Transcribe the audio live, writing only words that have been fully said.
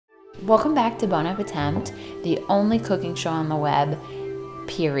Welcome back to Bon Appétempt, the only cooking show on the web,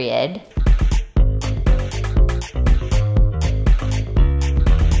 period.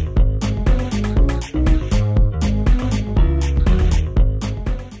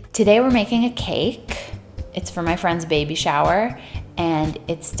 Today we're making a cake. It's for my friend's baby shower, and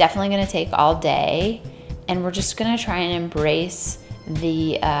it's definitely gonna take all day, and we're just gonna try and embrace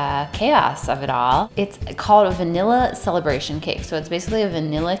the chaos of it all. It's called a vanilla celebration cake. So it's basically a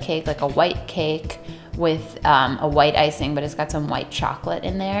vanilla cake, like a white cake with a white icing, but it's got some white chocolate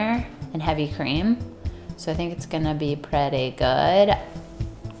in there and heavy cream. So I think it's gonna be pretty good.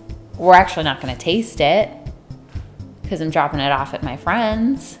 We're actually not gonna taste it because I'm dropping it off at my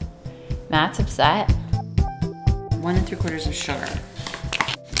friend's. Matt's upset. 1 3/4 of sugar.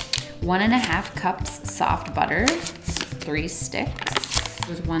 1 1/2 cups soft butter, 3 sticks,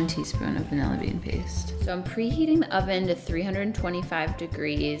 with 1 teaspoon of vanilla bean paste. So I'm preheating the oven to 325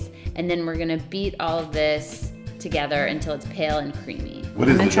 degrees, and then we're gonna beat all of this together until it's pale and creamy.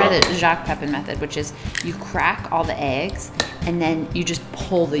 I'm gonna try the Jacques Pepin method, which is you crack all the eggs, and then you just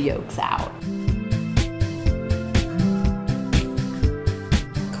pull the yolks out.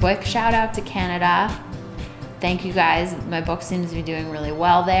 Quick shout out to Canada. Thank you guys. My book seems to be doing really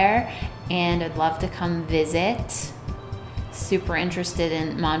well there, and I'd love to come visit. Super interested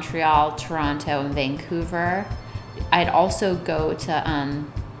in Montreal, Toronto, and Vancouver. I'd also go to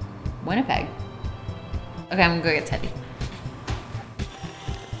Winnipeg. Okay, I'm gonna go get Teddy.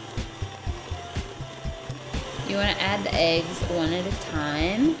 You wanna add the eggs one at a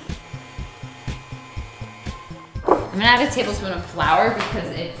time. I'm gonna add a tablespoon of flour because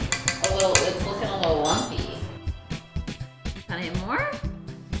it's looking a little lumpy. Can I add more?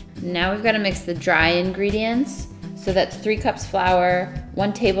 Now we've gotta mix the dry ingredients. So that's 3 cups flour,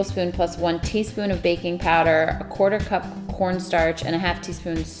 1 tablespoon plus 1 teaspoon of baking powder, 1/4 cup cornstarch, and a 1/2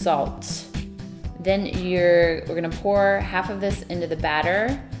 teaspoon salt. Then we're gonna pour half of this into the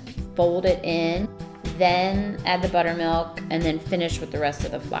batter, fold it in, then add the buttermilk, and then finish with the rest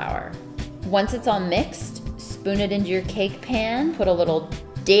of the flour. Once it's all mixed, spoon it into your cake pan, put a little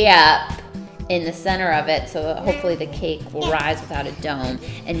dip in the center of it so that hopefully the cake will rise without a dome,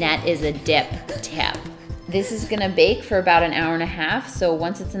 and that is a dip tip. This is gonna bake for about 1.5 hours, so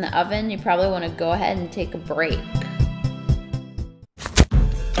once it's in the oven, you probably wanna go ahead and take a break.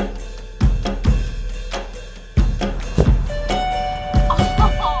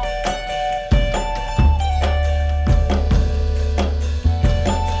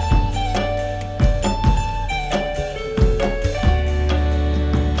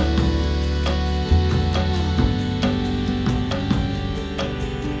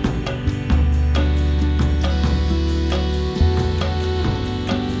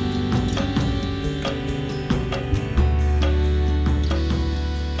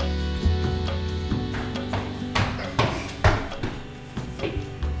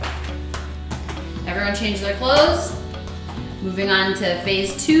 Everyone change their clothes. Moving on to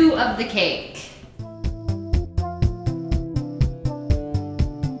phase 2 of the cake.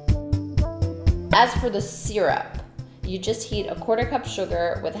 As for the syrup, you just heat 1/4 cup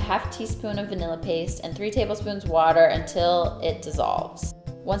sugar with a 1/2 teaspoon of vanilla paste and 3 tablespoons water until it dissolves.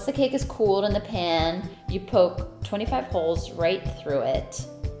 Once the cake is cooled in the pan, you poke 25 holes right through it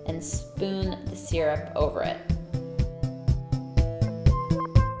and spoon the syrup over it.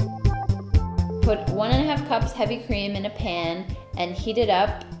 Put 1 1/2 cups heavy cream in a pan and heat it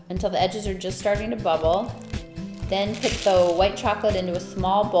up until the edges are just starting to bubble. Then put the white chocolate into a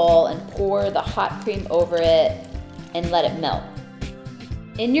small bowl and pour the hot cream over it and let it melt.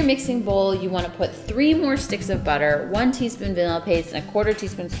 In your mixing bowl, you want to put 3 more sticks of butter, 1 teaspoon vanilla paste, and 1/4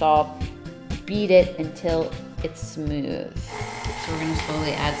 teaspoon salt. Beat it until it's smooth. So we're going to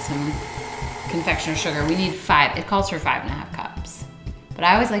slowly add some confectioner sugar. We need 5, it calls for 5.5 cups. But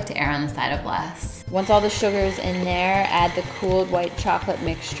I always like to err on the side of less. Once all the sugar's in there, add the cooled white chocolate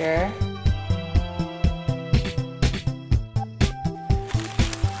mixture.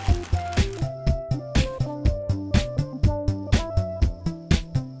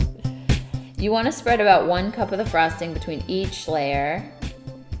 You want to spread about 1 cup of the frosting between each layer,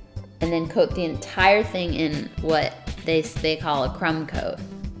 and then coat the entire thing in what they call a crumb coat.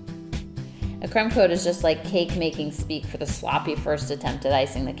 A crumb coat is just like cake making speak for the sloppy first attempt at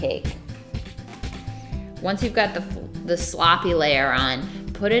icing the cake. Once you've got the sloppy layer on,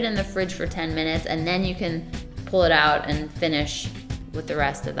 put it in the fridge for 10 minutes, and then you can pull it out and finish with the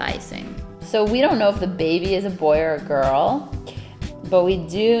rest of the icing. So we don't know if the baby is a boy or a girl, but we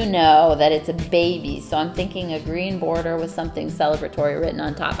do know that it's a baby. So I'm thinking a green border with something celebratory written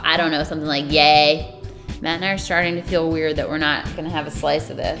on top. I don't know, something like yay. Matt and I are starting to feel weird that we're not gonna have a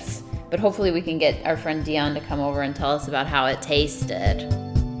slice of this. but hopefully we can get our friend Dion to come over and tell us about how it tasted.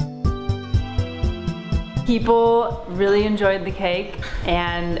 People really enjoyed the cake,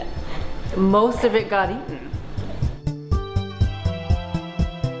 and most of it got eaten.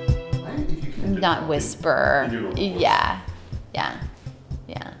 Not whisper. Yeah.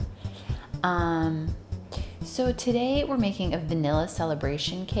 So today we're making a vanilla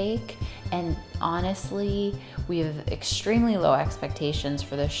celebration cake, and honestly, we have extremely low expectations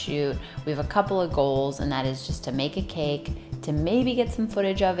for the shoot. We have a couple of goals, and that is just to make a cake, to maybe get some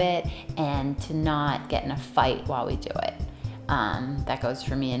footage of it, and to not get in a fight while we do it. That goes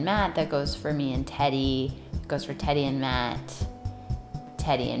for me and Matt, that goes for me and Teddy, it goes for Teddy and Matt,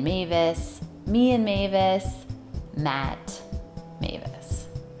 Teddy and Mavis, me and Mavis, Matt, Mavis.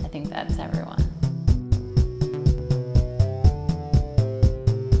 I think that's everyone.